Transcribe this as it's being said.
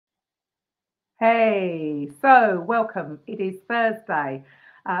Hey, so welcome. It is Thursday.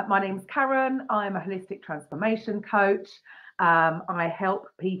 My name's Karen. I'm a holistic transformation coach. I help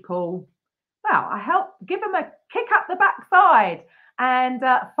people, I help give them a kick up the backside and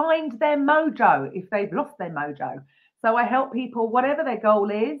find their mojo if they've lost their mojo. So I help people, whatever their goal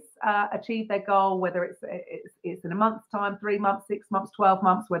is, achieve their goal, whether it's in a month's time, 3 months, 6 months, 12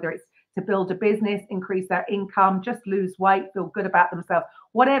 months, whether it's to build a business, increase their income, just lose weight, feel good about themselves,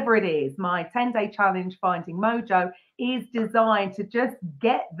 whatever it is. My 10-day challenge, Finding Mojo, is designed to just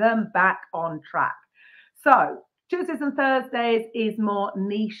get them back on track. So Tuesdays and Thursdays is more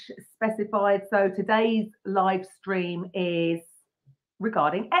niche specified. So today's live stream is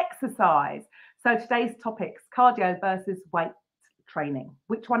regarding exercise. So today's topics, cardio versus weight training.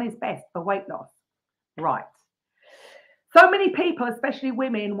 Which one is best for weight loss? Right. So many people, especially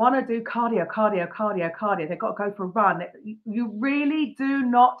women, want to do cardio. They've got to go for a run. You really do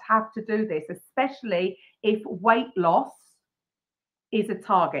not have to do this, especially if weight loss is a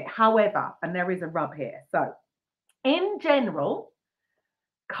target. However, and there is a rub here. So in general,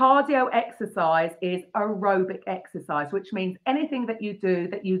 cardio exercise is aerobic exercise, which means anything that you do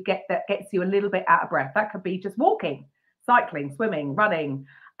that gets you a little bit out of breath. That could be just walking, cycling, swimming, running,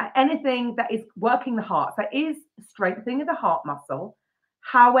 anything that is working the heart. That is strengthening the heart muscle.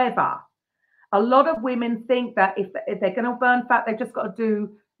 However, a lot of women think that if they're going to burn fat, they've just got to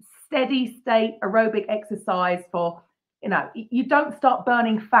do steady state aerobic exercise for, you don't start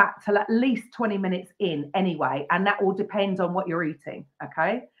burning fat till at least 20 minutes in anyway. And that will depend on what you're eating,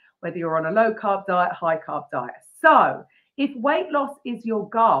 okay? Whether you're on a low carb diet, high carb diet. So if weight loss is your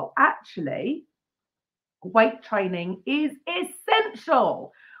goal, actually, weight training is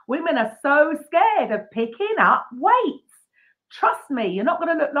essential. Women are so scared of picking up weights. Trust me, you're not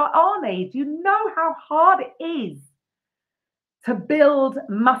going to look like Arnie. Do you know how hard it is to build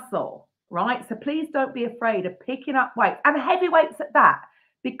muscle, right? So please don't be afraid of picking up weights, and heavy weights at that,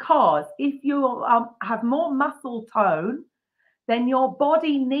 because if you have more muscle tone, then your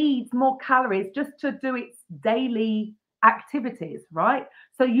body needs more calories just to do its daily activities, right?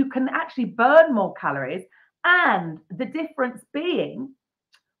 So you can actually burn more calories. And the difference being,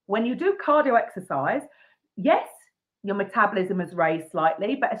 when you do cardio exercise, yes, your metabolism is raised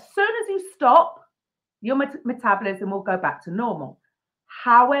slightly, but as soon as you stop, your metabolism will go back to normal.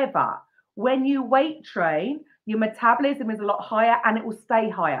 However, when you weight train, your metabolism is a lot higher and it will stay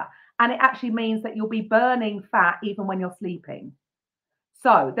higher. And it actually means that you'll be burning fat even when you're sleeping.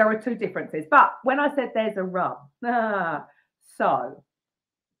 So there are two differences. But when I said there's a rub, so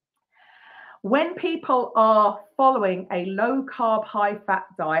when people are following a low carb, high fat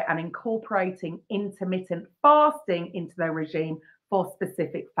diet and incorporating intermittent fasting into their regime for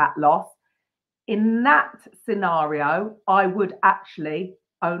specific fat loss, in that scenario, I would actually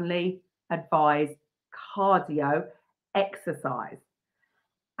only advise cardio exercise.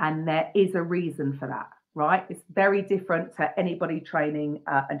 And there is a reason for that, right? It's very different to anybody training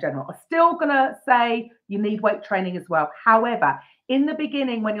in general. I'm still going to say you need weight training as well. However, in the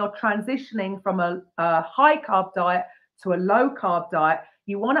beginning, when you're transitioning from a high carb diet to a low carb diet,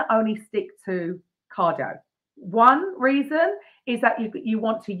 you want to only stick to cardio. One reason is that you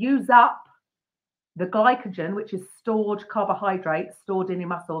want to use up the glycogen, which is stored carbohydrates stored in your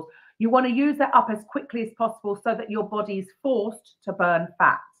muscles. You want to use that up as quickly as possible so that your body is forced to burn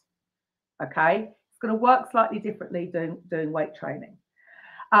fat. Okay, it's going to work slightly differently doing weight training.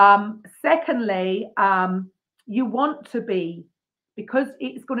 Secondly, you want to be, because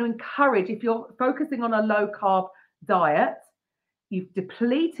it's going to encourage, if you're focusing on a low carb diet, you've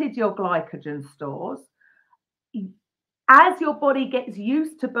depleted your glycogen stores. As your body gets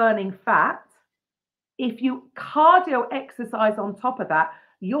used to burning fat, if you cardio exercise on top of that,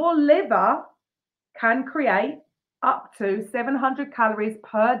 your liver can create up to 700 calories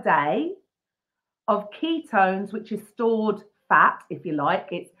per day of ketones, which is stored fat, if you like.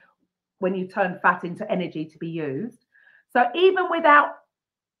 It's when you turn fat into energy to be used. So even without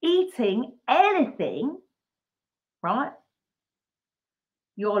eating anything, right,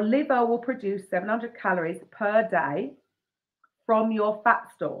 your liver will produce 700 calories per day from your fat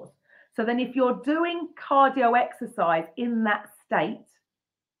stores. So then if you're doing cardio exercise in that state,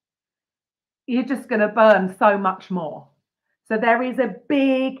 you're just going to burn so much more. So there is a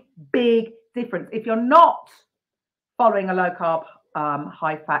big, big difference. If you're not following a low carb,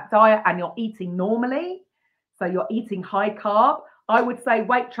 high fat diet and you're eating normally, so you're eating high carb, I would say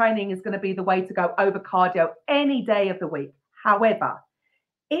weight training is going to be the way to go over cardio any day of the week. However,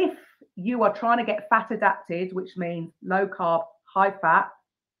 if you are trying to get fat adapted, which means low carb, high fat,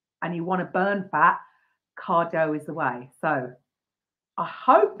 and you want to burn fat, cardio is the way. So I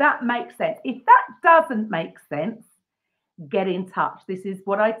hope that makes sense. If that doesn't make sense, get in touch. This is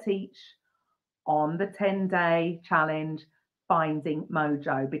what I teach on the 10-day challenge, Finding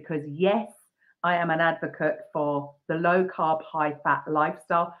Mojo, because yes, I am an advocate for the low carb, high fat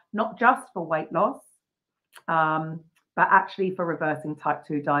lifestyle, not just for weight loss, but actually for reversing type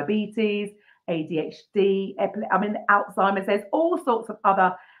 2 diabetes, ADHD, Alzheimer's. There's all sorts of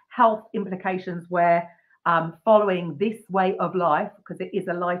other health implications where following this way of life, because it is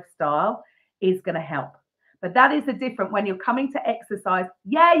a lifestyle, is going to help. But that is the difference when you're coming to exercise.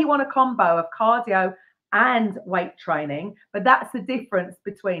 Yeah, you want a combo of cardio and weight training, but that's the difference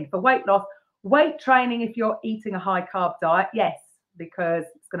between, for weight loss, weight training, if you're eating a high carb diet, yes, because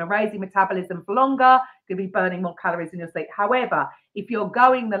it's going to raise your metabolism for longer, you'll be burning more calories in your sleep. However, if you're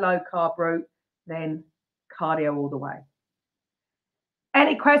going the low carb route, then cardio all the way.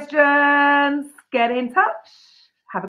 Any questions? Get in touch.